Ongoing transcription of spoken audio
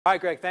All right,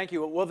 Greg, thank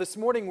you. Well, this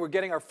morning we're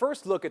getting our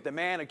first look at the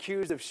man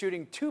accused of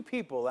shooting 2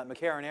 people at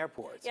McCarran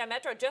Airport. Yeah,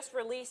 Metro just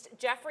released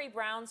Jeffrey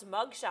Brown's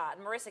mugshot.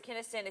 Marissa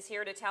Kinniston is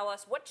here to tell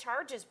us what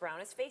charges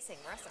Brown is facing.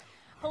 Marissa.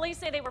 Police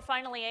say they were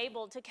finally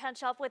able to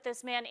catch up with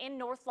this man in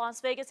North Las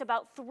Vegas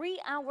about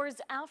 3 hours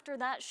after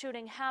that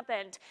shooting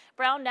happened.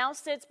 Brown now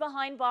sits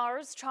behind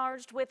bars,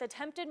 charged with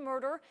attempted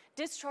murder,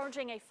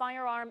 discharging a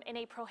firearm in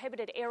a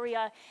prohibited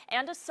area,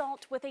 and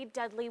assault with a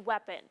deadly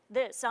weapon.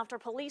 This after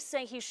police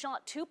say he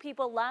shot 2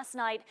 people last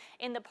night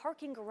in the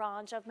parking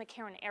garage of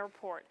McCarran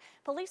Airport.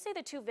 Police say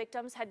the 2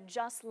 victims had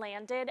just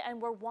landed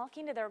and were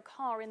walking to their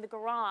car in the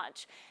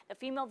garage. The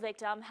female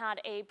victim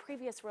had a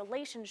previous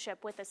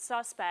relationship with the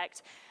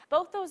suspect.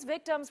 Both those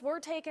victims were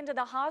taken to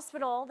the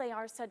hospital. They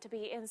are said to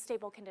be in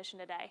stable condition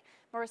today.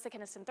 Marissa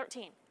Kinniston,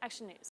 13 Action News.